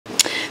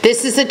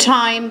This is a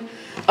time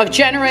of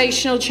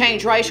generational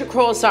change right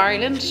across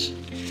Ireland.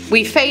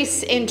 We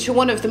face into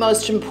one of the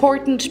most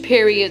important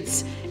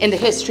periods in the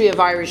history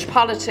of Irish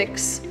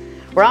politics.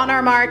 We're on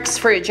our marks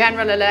for a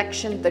general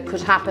election that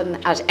could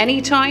happen at any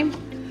time,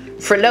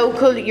 for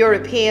local,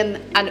 European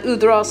and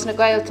Údarás na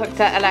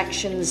Gaeltachta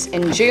elections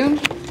in June,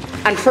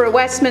 and for a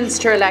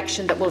Westminster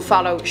election that will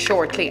follow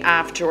shortly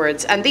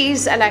afterwards. And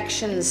these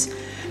elections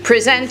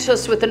present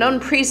us with an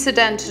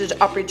unprecedented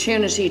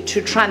opportunity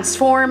to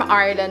transform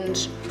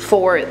Ireland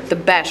for the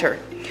better,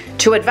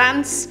 to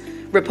advance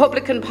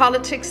Republican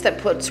politics that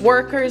puts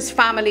workers,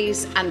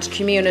 families and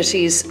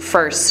communities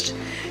first,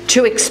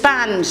 to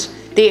expand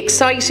the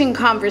exciting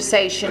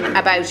conversation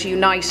about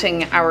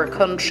uniting our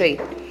country.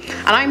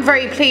 And I'm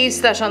very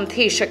pleased that An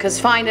Taoiseach has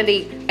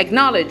finally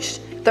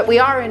acknowledged that we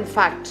are in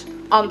fact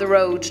on the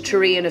road to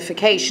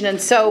reunification, and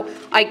so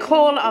I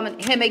call on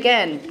him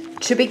again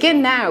to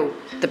begin now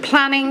the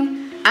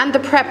planning and the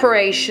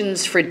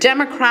preparations for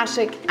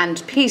democratic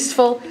and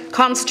peaceful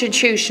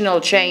constitutional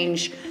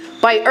change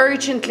by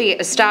urgently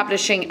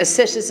establishing a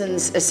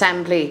citizens'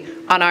 assembly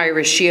on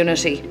Irish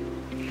unity.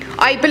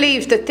 I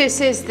believe that this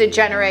is the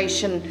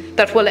generation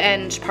that will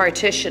end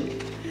partition,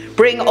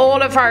 bring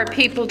all of our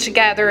people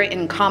together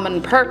in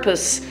common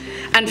purpose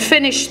and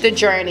finish the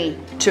journey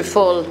to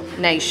full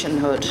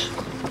nationhood.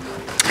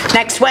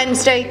 Next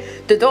Wednesday,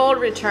 the Dáil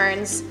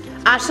returns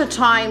at a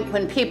time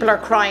when people are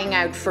crying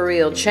out for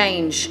real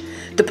change.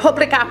 The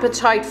public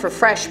appetite for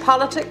fresh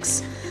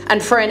politics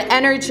and for an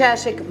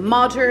energetic,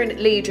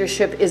 modern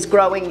leadership is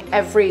growing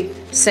every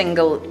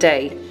single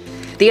day.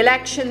 The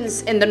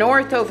elections in the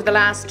North over the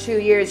last 2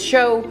 years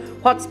show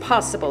what's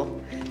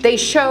possible. They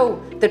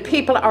show that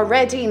people are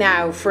ready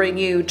now for a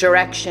new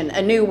direction,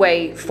 a new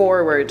way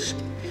forward.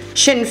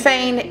 Sinn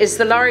Féin is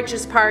the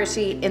largest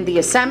party in the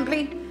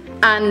Assembly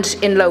and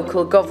in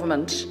local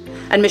government.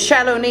 And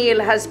Michelle O'Neill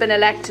has been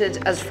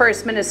elected as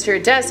First Minister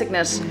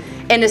designate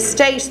in a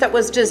state that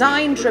was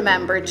designed,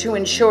 remember, to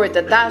ensure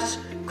that that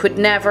could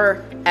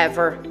never,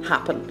 ever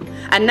happen.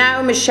 And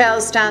now Michelle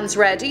stands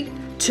ready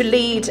to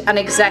lead an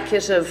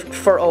executive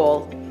for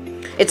all.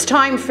 It's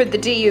time for the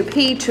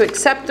DUP to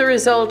accept the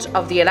result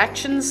of the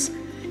elections,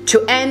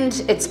 to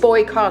end its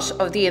boycott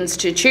of the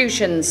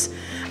institutions,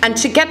 and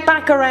to get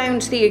back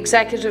around the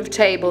executive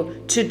table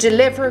to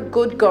deliver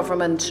good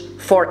government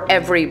for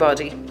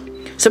everybody.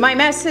 So my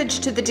message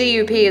to the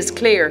DUP is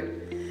clear.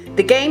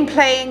 The game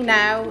playing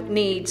now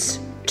needs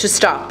to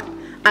stop,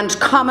 and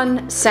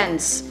common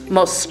sense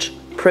must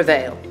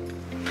prevail.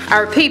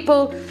 Our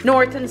people,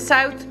 North and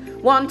South,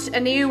 want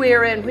a new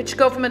era in which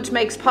government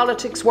makes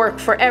politics work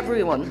for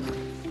everyone,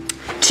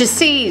 to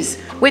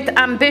seize with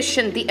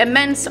ambition the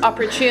immense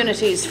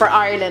opportunities for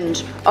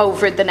Ireland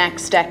over the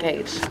next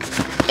decade.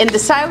 In the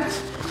South,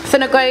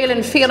 Fine Gael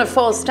and Fianna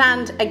Fáil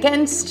stand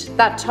against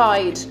that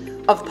tide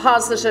of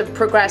positive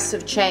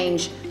progressive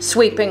change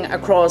sweeping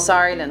across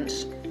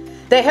Ireland.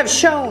 They have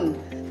shown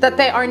that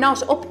they are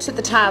not up to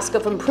the task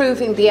of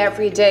improving the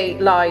everyday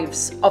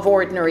lives of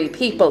ordinary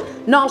people,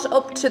 not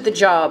up to the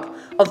job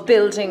of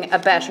building a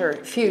better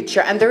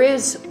future. And there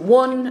is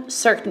one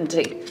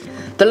certainty.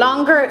 The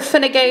longer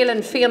Fine Gael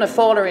and Fianna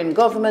Fáil are in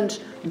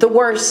government, the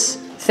worse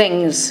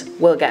things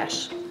will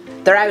get.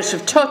 They're out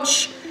of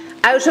touch,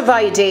 out of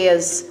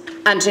ideas,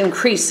 and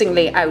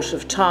increasingly out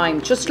of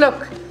time. Just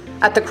look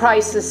at the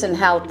crisis in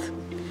health,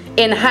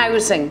 in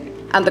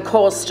housing, and the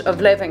cost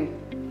of living.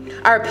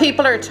 Our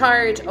people are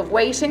tired of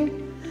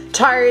waiting,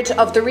 tired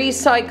of the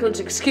recycled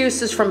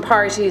excuses from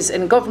parties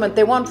in government.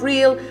 They want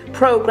real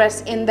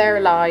progress in their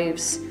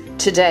lives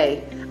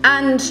today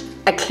and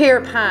a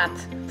clear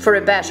path for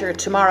a better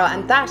tomorrow,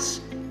 and that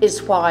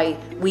is why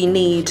we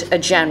need a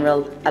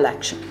general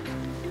election.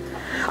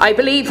 I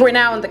believe we're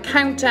now on the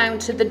countdown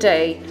to the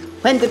day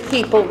when the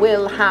people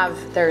will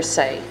have their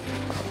say.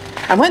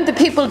 And when the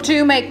people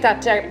do make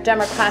that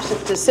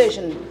democratic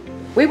decision,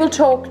 we will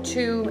talk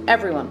to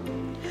everyone.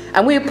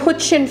 And we'll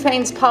put Sinn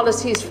Féin's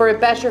policies for a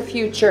better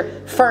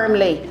future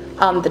firmly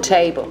on the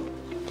table.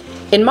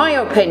 In my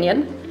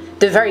opinion,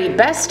 the very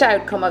best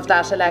outcome of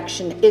that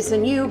election is a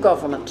new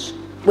government,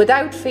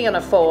 without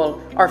Fianna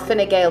Fáil or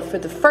Fine Gael for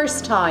the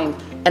first time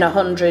in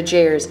 100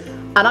 years.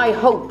 And I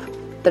hope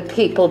that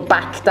people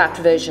back that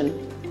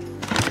vision.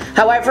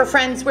 However,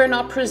 friends, we're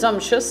not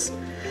presumptuous.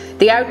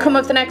 The outcome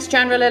of the next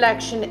general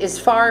election is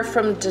far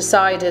from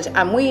decided,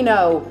 and we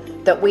know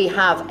that we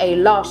have a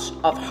lot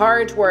of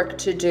hard work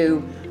to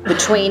do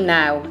between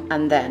now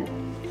and then.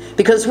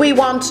 Because we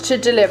want to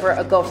deliver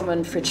a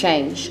government for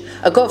change,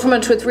 a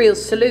government with real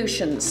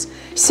solutions,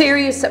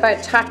 serious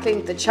about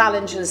tackling the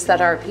challenges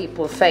that our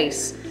people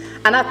face.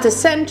 And at the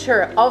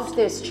centre of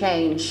this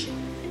change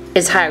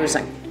is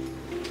housing.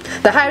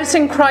 The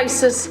housing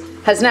crisis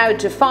has now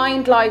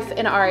defined life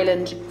in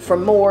Ireland for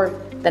more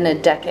than a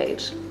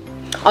decade.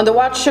 On the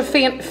watch of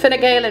Fine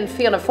Gael and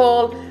Fianna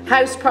Fáil,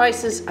 house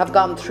prices have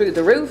gone through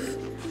the roof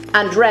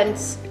and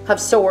rents have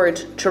soared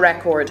to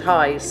record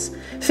highs.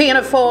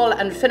 Fianna Fáil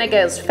and Fine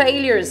Gael's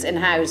failures in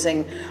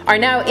housing are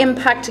now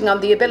impacting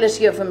on the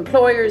ability of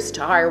employers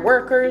to hire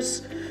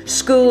workers,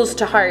 schools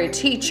to hire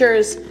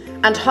teachers,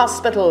 and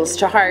hospitals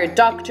to hire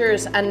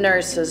doctors and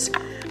nurses,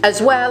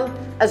 as well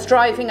as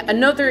driving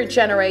another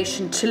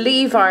generation to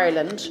leave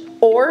Ireland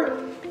or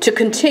to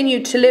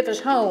continue to live at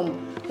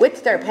home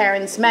with their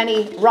parents,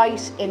 many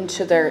right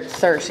into their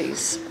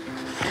 30s.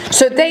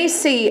 So they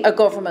see a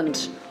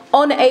government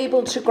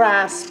unable to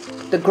grasp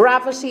the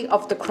gravity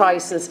of the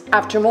crisis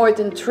after more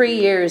than 3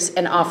 years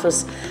in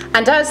office.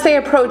 And as they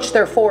approach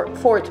their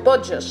fourth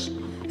budget,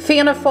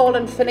 Fianna Fáil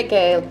and Fine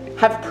Gael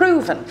have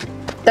proven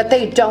that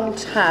they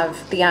don't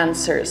have the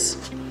answers.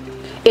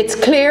 It's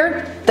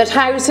clear that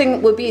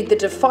housing will be the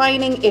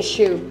defining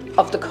issue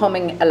of the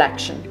coming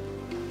election.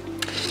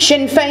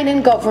 Sinn Féin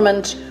in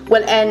government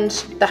will end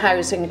the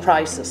housing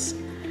crisis.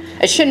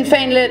 A Sinn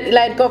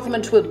Féin-led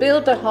government will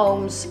build the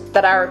homes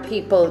that our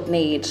people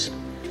need.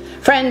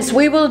 Friends,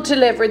 we will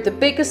deliver the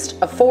biggest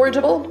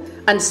affordable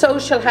and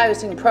social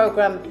housing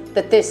programme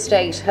that this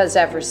state has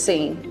ever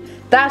seen.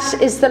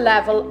 That is the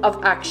level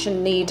of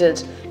action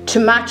needed to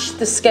match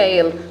the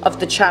scale of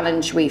the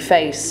challenge we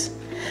face.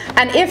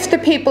 And if the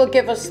people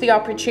give us the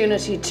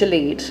opportunity to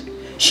lead,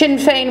 Sinn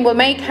Féin will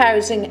make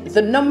housing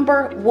the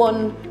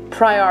 #1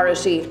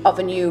 priority of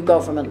a new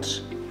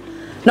government.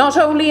 Not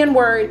only in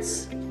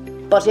words,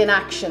 but in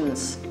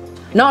actions.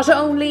 Not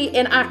only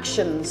in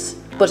actions,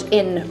 but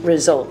in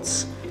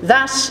results.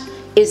 That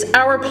is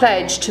our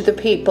pledge to the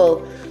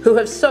people who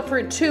have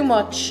suffered too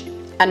much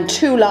and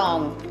too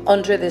long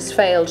under this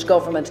failed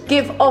government.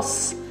 Give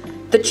us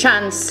the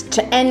chance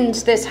to end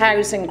this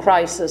housing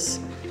crisis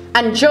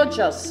and judge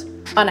us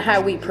on how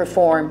we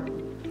perform.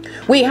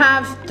 We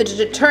have the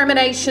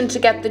determination to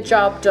get the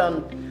job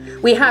done.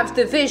 We have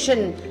the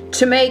vision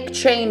to make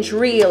change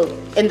real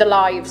in the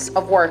lives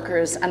of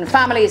workers and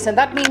families, and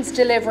that means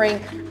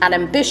delivering an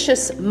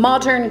ambitious,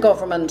 modern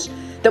government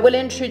that will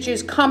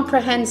introduce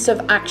comprehensive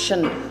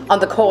action on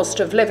the cost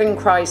of living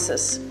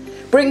crisis,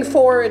 bring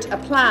forward a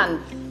plan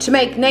to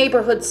make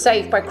neighbourhoods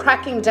safe by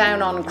cracking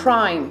down on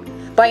crime,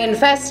 by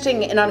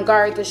investing in An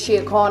Garda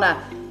Síochána,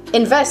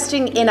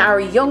 investing in our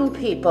young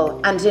people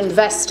and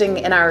investing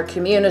in our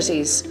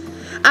communities,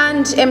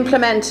 and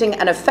implementing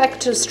an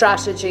effective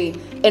strategy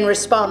in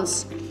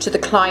response to the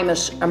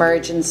climate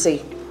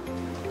emergency.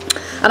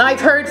 And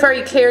I've heard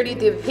very clearly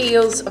the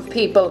appeals of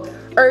people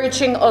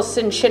urging us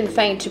in Sinn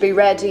Féin to be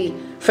ready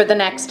for the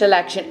next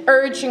election,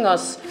 urging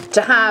us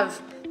to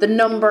have the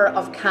number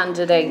of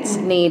candidates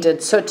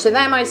needed. So to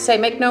them I say,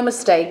 make no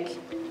mistake,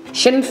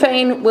 Sinn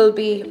Féin will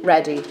be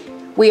ready.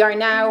 We are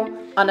now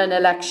on an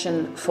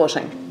election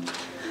footing.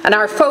 And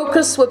our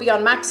focus will be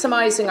on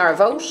maximising our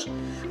vote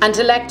and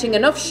electing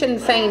enough Sinn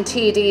Féin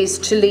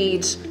TDs to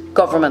lead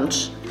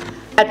government.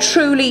 A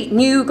truly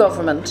new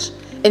government,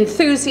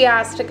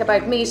 enthusiastic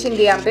about meeting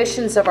the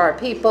ambitions of our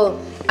people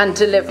and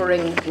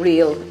delivering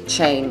real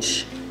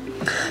change.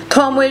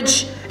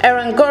 Támuid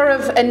an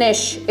gcuireamh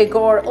inis I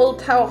gcóir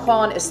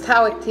ultáchán is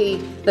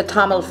táhachtí le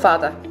tamil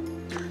fada.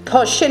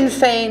 Tá Sinn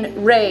Féin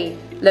ré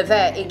le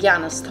bheith I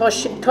gceannas.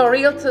 Tá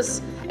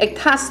rialtas ag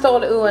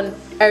tastáil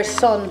uainn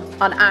son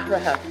an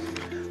athraithe.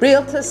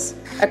 Rialtas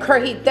a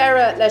churthaí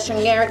deireadh leis an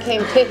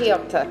ngéircéim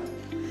tithiíochta.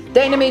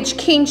 Déanamid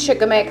cínse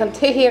go méid an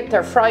tithiíocht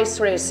ar phrais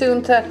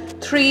réasúnta,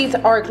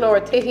 tríd ar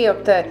glór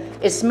tithiíochta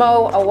is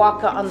mó a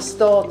bhaca an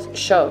stát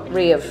seo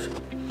riamh.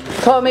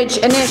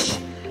 Támuid inis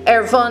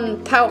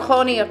bhun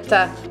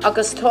toghchánaíochta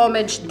agus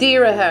támuid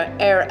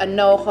dírithe an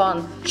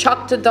nóchán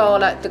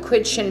teachtadála de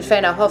chuid Sinn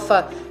Féin a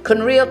thufa chun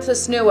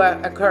rialtas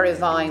nua a chur I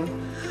bhfeidhm,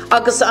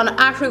 agus an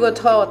athrú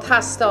atá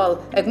tastáil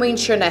ag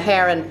muintir na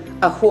hÉireann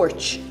a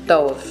thabhairt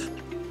dóibh.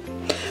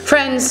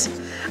 Friends,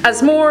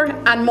 as more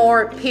and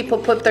more people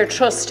put their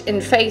trust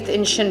in faith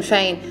in Sinn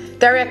Féin,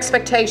 their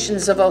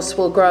expectations of us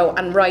will grow,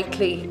 and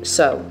rightly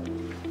so.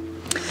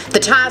 The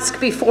task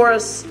before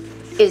us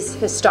is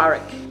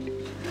historic.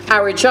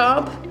 Our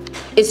job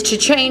is to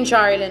change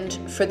Ireland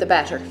for the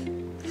better,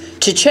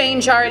 to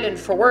change Ireland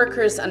for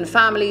workers and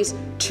families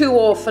too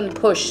often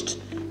pushed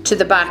to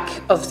the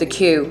back of the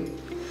queue.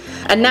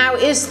 And now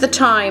is the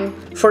time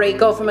for a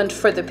government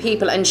for the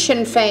people, and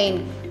Sinn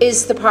Féin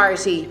is the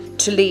party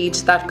to lead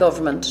that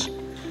government.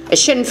 A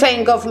Sinn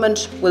Féin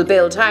government will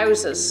build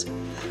houses,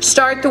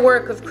 start the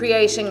work of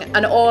creating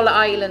an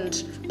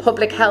all-island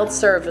public health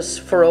service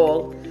for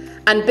all,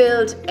 and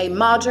build a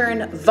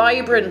modern,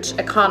 vibrant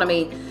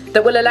economy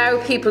that will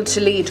allow people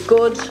to lead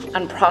good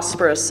and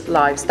prosperous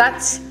lives.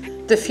 That's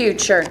the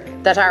future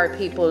that our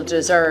people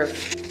deserve.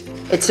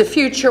 It's a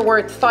future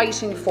worth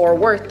fighting for,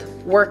 worth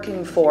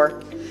working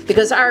for,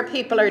 because our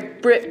people are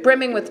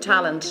brimming with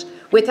talent,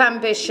 with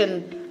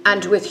ambition,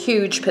 and with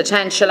huge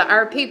potential.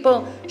 Our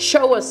people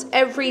show us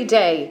every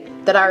day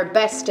that our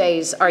best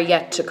days are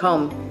yet to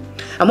come.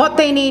 And what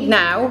they need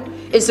now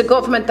is a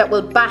government that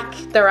will back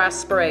their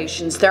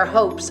aspirations, their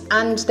hopes,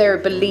 and their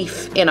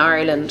belief in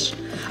Ireland.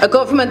 A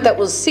government that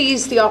will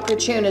seize the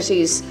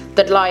opportunities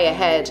that lie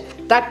ahead.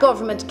 That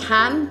government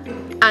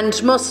can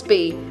and must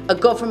be a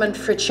government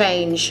for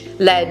change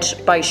led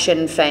by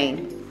Sinn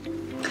Féin.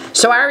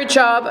 So our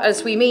job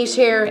as we meet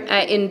here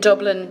in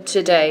Dublin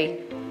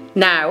today,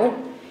 now,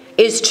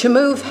 is to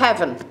move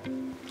heaven,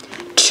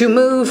 to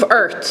move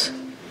earth,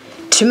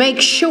 to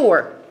make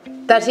sure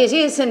that it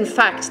is in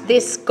fact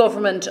this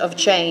government of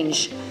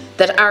change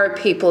that our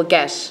people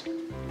get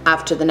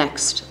after the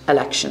next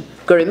election.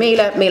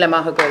 Gurumila, Mila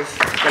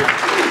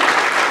Mahagov.